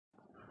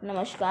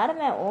नमस्कार,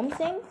 मैं ओम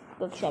सिंह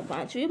कक्षा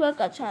 5वीं वर्ग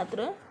का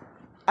छात्र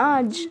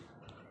आज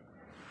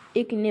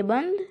एक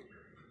निबंध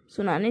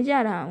सुनाने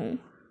जा रहा हूँ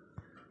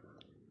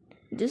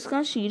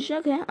जिसका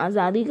शीर्षक है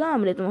आज़ादी का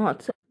अमृत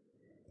महोत्सव।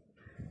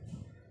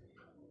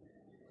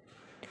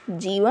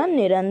 जीवन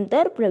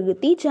निरंतर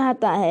प्रगति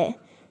चाहता है,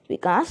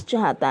 विकास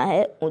चाहता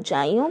है,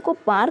 ऊंचाइयों को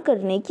पार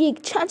करने की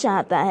इच्छा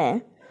चाहता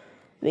है।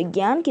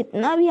 विज्ञान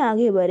कितना भी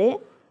आगे बढ़े,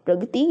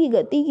 प्रगति की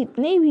गति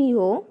कितनी भी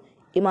हो,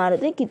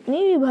 इमारतें कितनी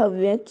भी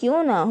भव्य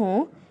क्यों ना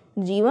हो,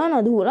 जीवन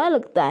अधूरा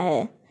लगता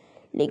है।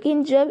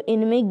 लेकिन जब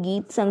इनमें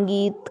गीत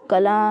संगीत,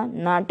 कला,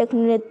 नाटक,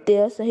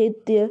 नृत्य,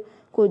 साहित्य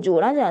को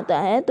जोड़ा जाता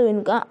है तो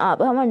इनका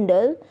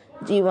आभामंडल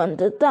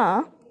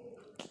जीवंतता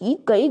की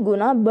कई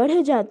गुना बढ़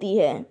जाती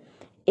है।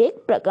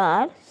 एक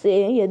प्रकार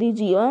से यदि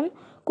जीवन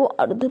को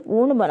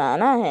अर्थपूर्ण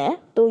बनाना है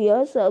तो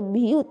यह सब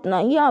भी उतना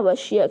ही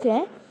आवश्यक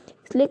है।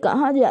 इसलिए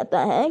कहा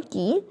जाता है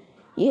कि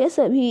यह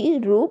सभी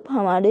रूप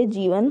हमारे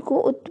जीवन को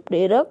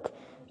उत्प्रेरक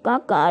का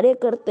कार्य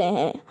करते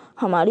हैं,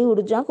 हमारी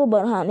ऊर्जा को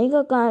बढ़ाने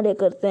का कार्य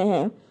करते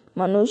हैं,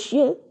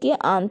 मनुष्य के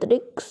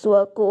आंतरिक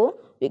स्व को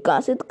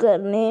विकसित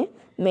करने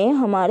में,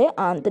 हमारे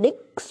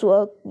आंतरिक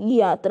स्व की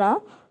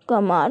यात्रा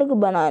का मार्ग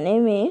बनाने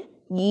में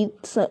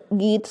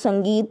गीत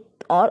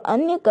संगीत और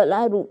अन्य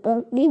कला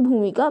रूपों की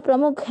भूमिका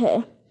प्रमुख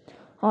है।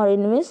 और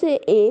इनमें से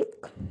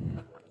एक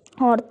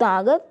और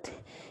ताकत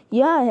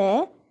यह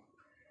है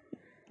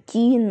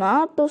कि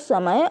ना तो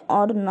समय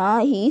और ना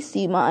ही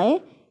सीमाएं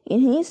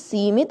इन्हें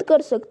सीमित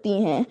कर सकती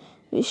हैं।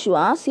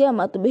 विश्वास या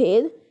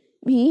मतभेद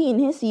भी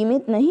इन्हें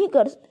सीमित नहीं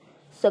कर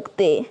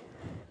सकते।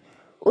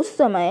 उस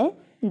समय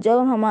जब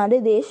हमारे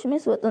देश में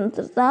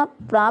स्वतंत्रता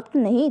प्राप्त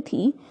नहीं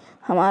थी,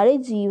 हमारे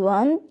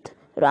जीवंत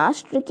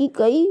राष्ट्र की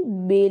कई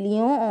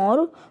बोलियों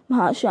और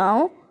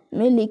भाषाओं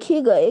में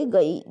लिखे गए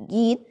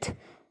गीत,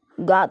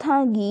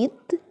 गाथा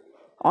गीत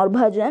और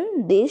भजन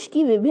देश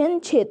की विभिन्न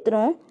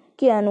क्षेत्रों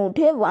के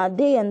अनूठे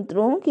वाद्य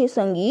यंत्रों के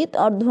संगीत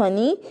और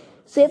ध्वनि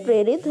से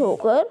प्रेरित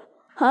होकर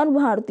हर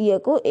भारतीय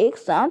को एक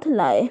साथ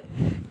लाए।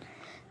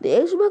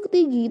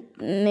 देशभक्ति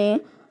गीत ने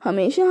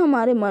हमेशा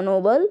हमारे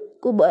मनोबल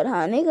को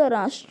बढ़ाने का,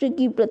 राष्ट्र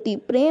की प्रति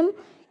प्रेम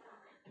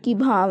की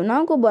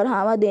भावना को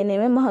बढ़ावा देने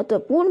में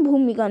महत्वपूर्ण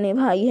भूमिका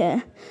निभाई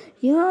है।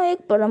 यह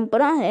एक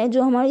परंपरा है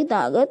जो हमारी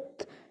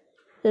ताकत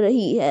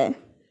रही है।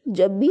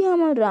 जब भी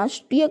हम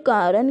राष्ट्रीय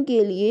कारण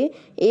के लिए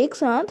एक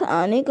साथ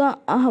आने का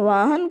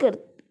आह्वान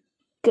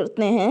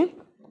करते हैं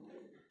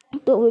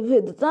तो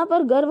विविधता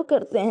पर गर्व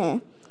करते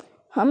हैं।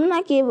 हम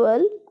न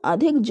केवल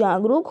अधिक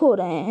जागरूक हो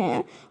रहे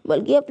हैं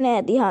बल्कि अपने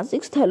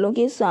ऐतिहासिक स्थलों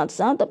के साथ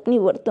साथ अपनी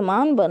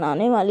वर्तमान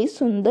बनाने वाली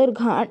सुंदर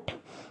घाट,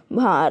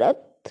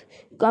 भारत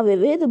का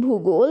विविध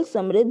भूगोल,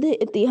 समृद्ध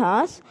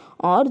इतिहास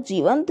और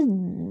जीवंत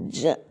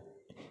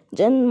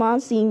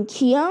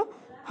जनमानसिकता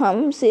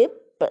हमसे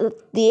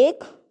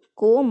प्रत्येक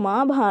को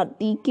माँ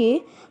भारती के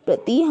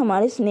प्रति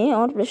हमारे स्नेह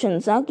और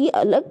प्रशंसा की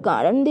अलग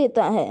कारण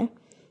देता है।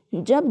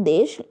 जब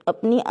देश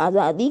अपनी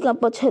आज़ादी का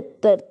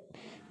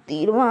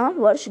 75वां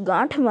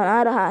वर्षगांठ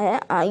मना रहा है,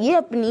 आइए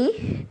अपनी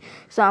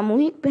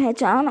सामूहिक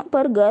पहचान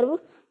पर गर्व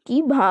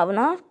की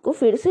भावना को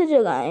फिर से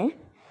जगाएं।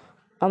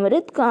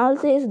 अमृत काल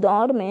से इस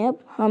दौर में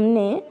हम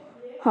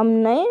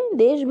नए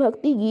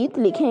देशभक्ति गीत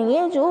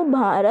लिखेंगे जो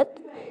भारत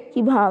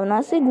की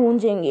भावना से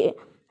गूंजेंगे।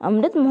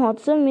 अमृत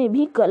महोत्सव में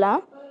भी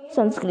कला,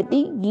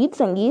 संस्कृति, गीत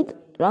संगीत,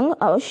 रंग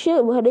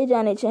अवश्य भरे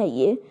जाने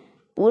चाहिए।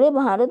 पूरे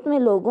भारत में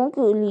लोगों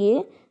के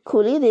लिए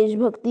खुली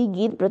देशभक्ति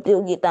गीत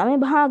प्रतियोगिता में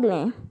भाग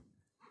लें।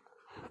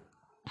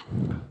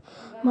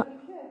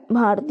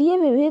 भारतीय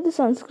विविध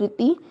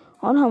संस्कृति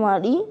और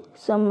हमारी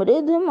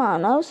समृद्ध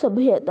मानव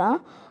सभ्यता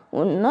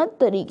उन्नत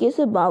तरीके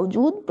से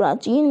बावजूद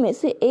प्राचीन में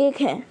से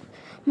एक है।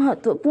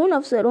 महत्वपूर्ण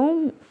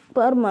अवसरों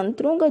पर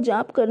मंत्रों का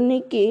जाप करने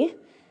के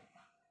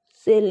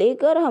से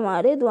लेकर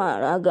हमारे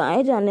द्वारा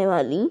गाए जाने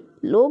वाली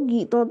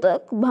लोकगीतों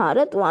तक,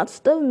 भारत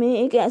वास्तव में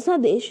एक ऐसा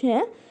देश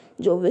है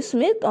जो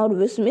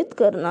विस्मित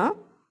करना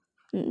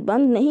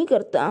बंद नहीं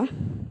करता।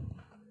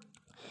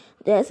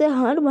 जैसे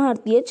हर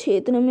भारतीय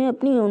क्षेत्र में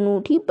अपनी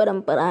अनूठी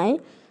परंपराएं,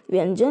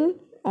 व्यंजन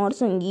और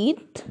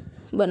संगीत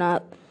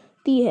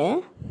बनाती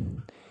है,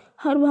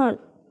 हर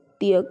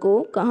भारतीय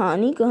को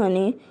कहानी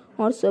कहने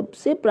और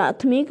सबसे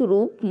प्राथमिक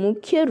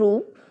मुख्य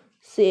रूप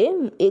से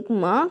एक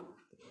माँ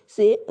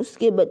से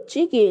उसके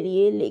बच्चे के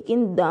लिए,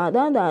 लेकिन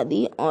दादा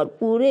दादी और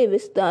पूरे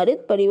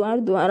विस्तारित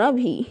परिवार द्वारा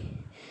भी।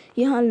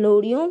 यहाँ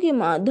लोरियों के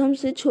माध्यम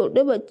से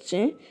छोटे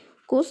बच्चे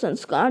को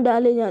संस्कार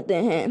डाले जाते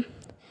हैं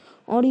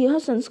और यह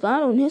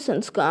संस्कार उन्हें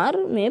संस्कार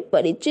में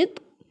परिचित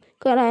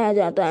कराया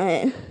जाता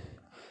है।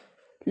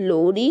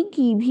 लोरी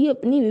की भी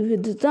अपनी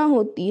विविधता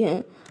होती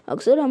है।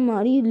 अक्सर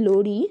हमारी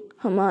लोरी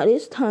हमारे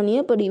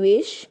स्थानीय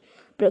परिवेश,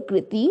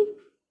 प्रकृति,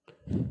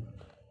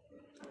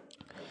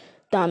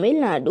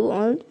 तमिलनाडु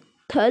और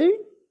थल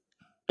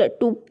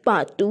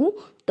टट्टुपाटू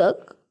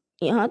तक,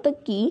 यहाँ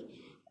तक कि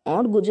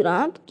और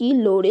गुजरात की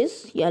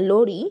लोरिस या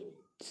लोरी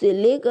से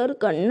लेकर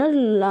कन्नड़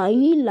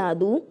लाई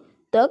लादू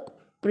तक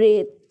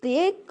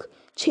प्रत्येक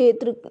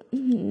क्षेत्र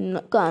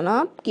का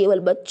नाम केवल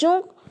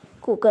बच्चों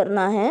को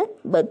करना है।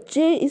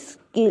 बच्चे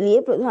इसके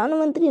लिए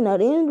प्रधानमंत्री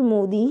नरेंद्र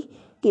मोदी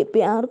के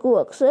प्यार को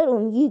अक्सर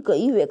उनकी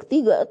कई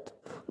व्यक्तिगत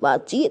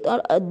बातचीत और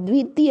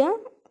अद्वितीय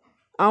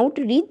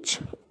आउटरीच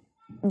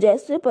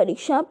जैसे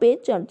परीक्षा पे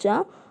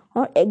चर्चा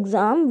और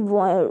एग्जाम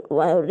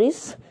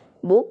वॉरिस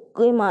बुक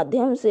के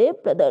माध्यम से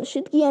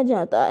प्रदर्शित किया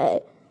जाता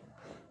है।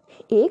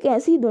 एक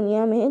ऐसी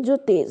दुनिया में जो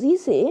तेजी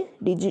से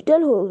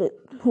डिजिटल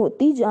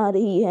होती जा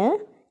रही है,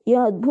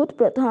 यह अद्भुत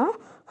प्रथा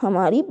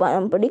हमारी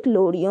पारंपरिक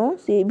लोरियों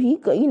से भी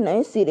कई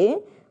नए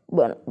सिरे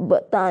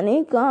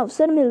बताने का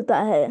अवसर मिलता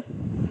है।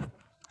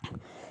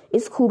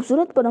 इस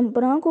खूबसूरत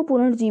परंपरा को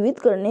पुनर्जीवित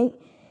करने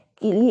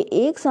के लिए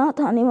एक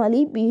साथ आने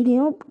वाली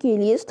पीढ़ियों के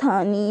लिए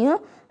स्थानीय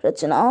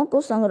रचनाओं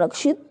को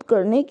संरक्षित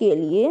करने के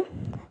लिए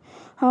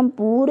हम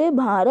पूरे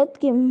भारत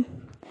के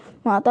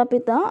माता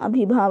पिता,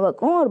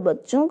 अभिभावकों और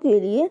बच्चों के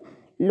लिए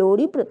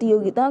लोरी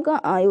प्रतियोगिता का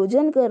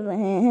आयोजन कर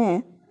रहे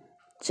हैं।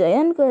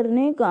 चयन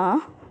करने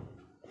का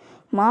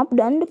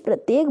मापदंड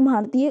प्रत्येक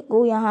भारतीय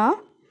को यहाँ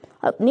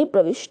अपनी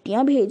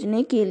प्रविष्टियाँ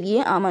भेजने के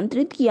लिए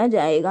आमंत्रित किया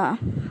जाएगा।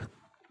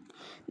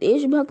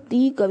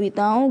 देशभक्ति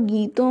कविताओं,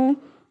 गीतों,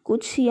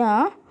 कुछ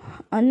या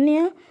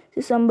अन्य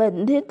से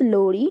संबंधित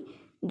लोरी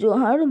जो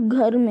हर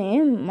घर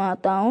में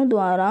माताओं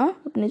द्वारा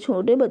अपने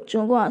छोटे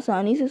बच्चों को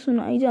आसानी से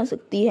सुनाई जा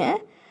सकती है,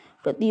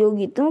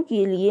 प्रतियोगिताओं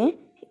के लिए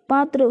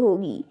पात्र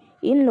होगी।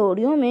 इन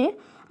लोरियों में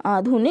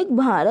आधुनिक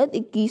भारत,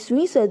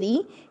 21वीं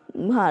सदी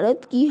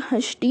भारत की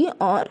हस्ती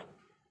और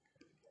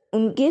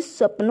उनके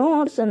सपनों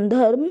और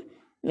संदर्भ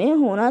में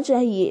होना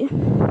चाहिए।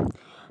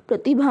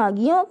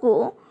 प्रतिभागियों को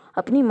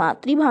अपनी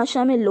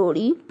मातृभाषा में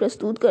लोरी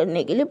प्रस्तुत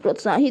करने के लिए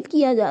प्रोत्साहित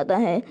किया जाता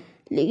है,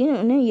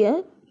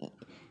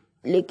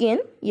 लेकिन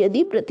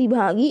यदि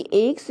प्रतिभागी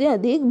एक से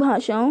अधिक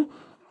भाषाओं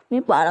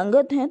में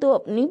पारंगत हैं तो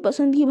अपनी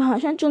पसंद की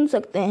भाषा चुन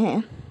सकते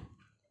हैं।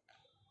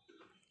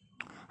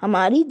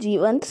 हमारी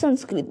जीवंत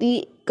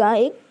संस्कृति का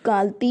एक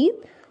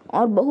कालतीत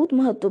और बहुत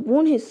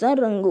महत्वपूर्ण हिस्सा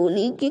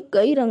रंगोली के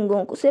कई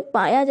रंगों से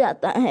पाया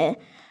जाता है।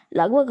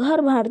 लगभग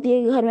हर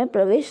भारतीय घर में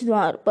प्रवेश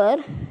द्वार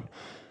पर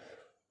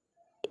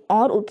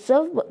और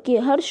उत्सव के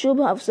हर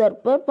शुभ अवसर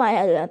पर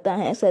पाया जाता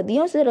है।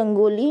 सदियों से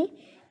रंगोली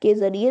के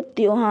जरिए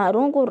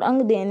त्योहारों को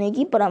रंग देने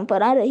की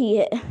परंपरा रही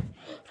है।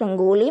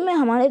 रंगोली में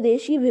हमारे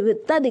देश की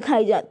विविधता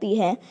दिखाई जाती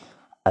है।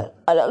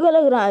 अलग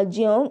अलग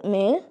राज्यों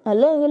में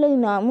अलग अलग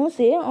नामों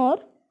से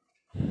और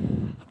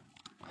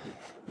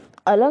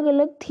अलग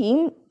अलग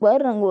थीम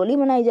पर रंगोली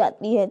बनाई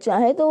जाती है,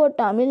 चाहे तो वह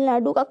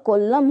तमिलनाडु का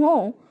कोल्लम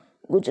हो,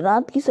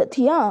 गुजरात की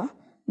सथिया,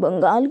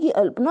 बंगाल की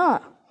अल्पना,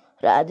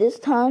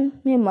 राजस्थान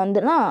में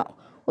मंदना,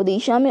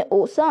 ओडिशा में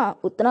ओसा,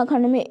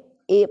 उत्तराखंड में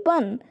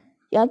एपन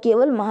या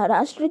केवल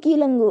महाराष्ट्र की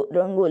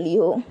रंगोली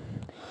हो।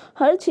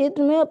 हर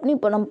क्षेत्र में अपनी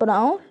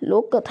परंपराओं,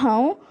 लोक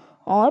कथाओं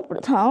और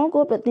प्रथाओं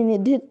को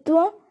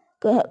प्रतिनिधित्व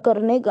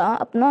करने का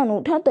अपना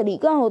अनूठा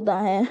तरीका होता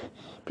है।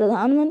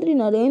 प्रधानमंत्री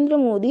नरेंद्र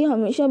मोदी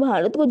हमेशा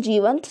भारत को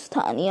जीवंत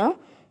स्थानीय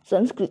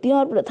संस्कृति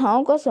और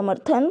प्रथाओं का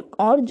समर्थन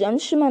और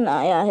जश्न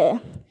मनाया है।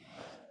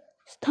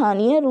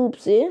 स्थानीय रूप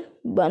से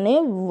बने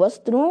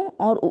वस्त्रों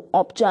और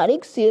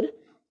औपचारिक सिर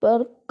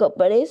पर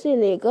कपड़े से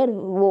लेकर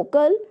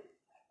वोकल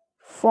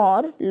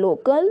फॉर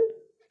लोकल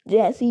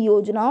जैसी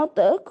योजनाओं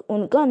तक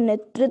उनका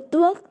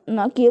नेतृत्व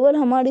न केवल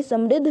हमारी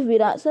समृद्ध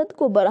विरासत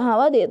को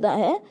बढ़ावा देता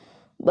है,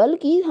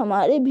 बल्कि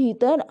हमारे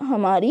भीतर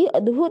हमारी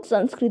अद्भुत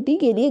संस्कृति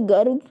के लिए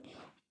गर्व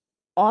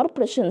और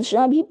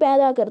प्रशंसा भी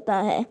पैदा करता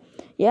है।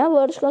 यह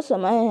वर्ष का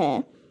समय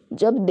है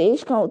जब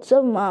देश का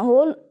उत्सव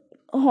माहौल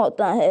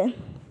होता है।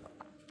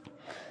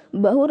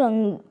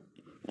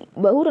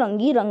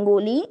 बहुरंगी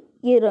रंगोली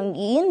के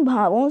रंगीन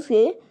भावों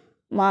से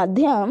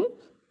माध्यम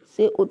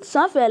से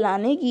उत्साह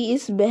फैलाने की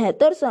इस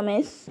बेहतर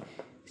समय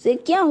से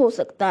क्या हो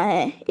सकता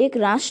है। एक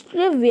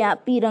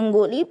राष्ट्रव्यापी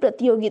रंगोली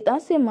प्रतियोगिता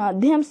से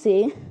माध्यम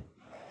से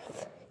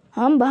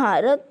हम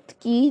भारत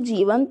की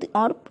जीवंत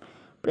और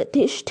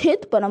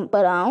प्रतिष्ठित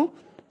परंपराओं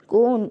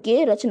को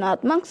उनके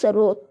रचनात्मक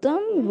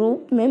सर्वोत्तम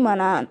रूप में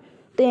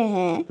मनाते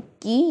हैं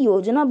की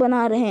योजना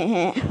बना रहे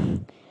हैं।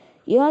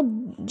 यह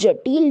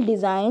जटिल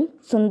डिज़ाइन,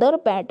 सुंदर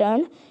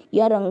पैटर्न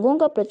या रंगों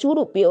का प्रचुर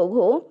उपयोग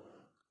हो,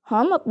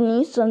 हम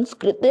अपनी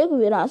सांस्कृतिक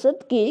विरासत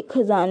के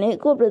खजाने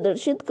को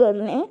प्रदर्शित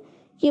करने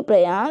के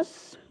प्रयास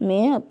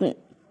में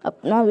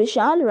अपना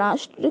विशाल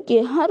राष्ट्र के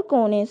हर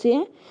कोने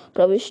से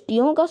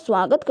प्रविष्टियों का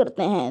स्वागत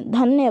करते हैं।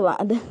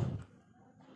 धन्यवाद।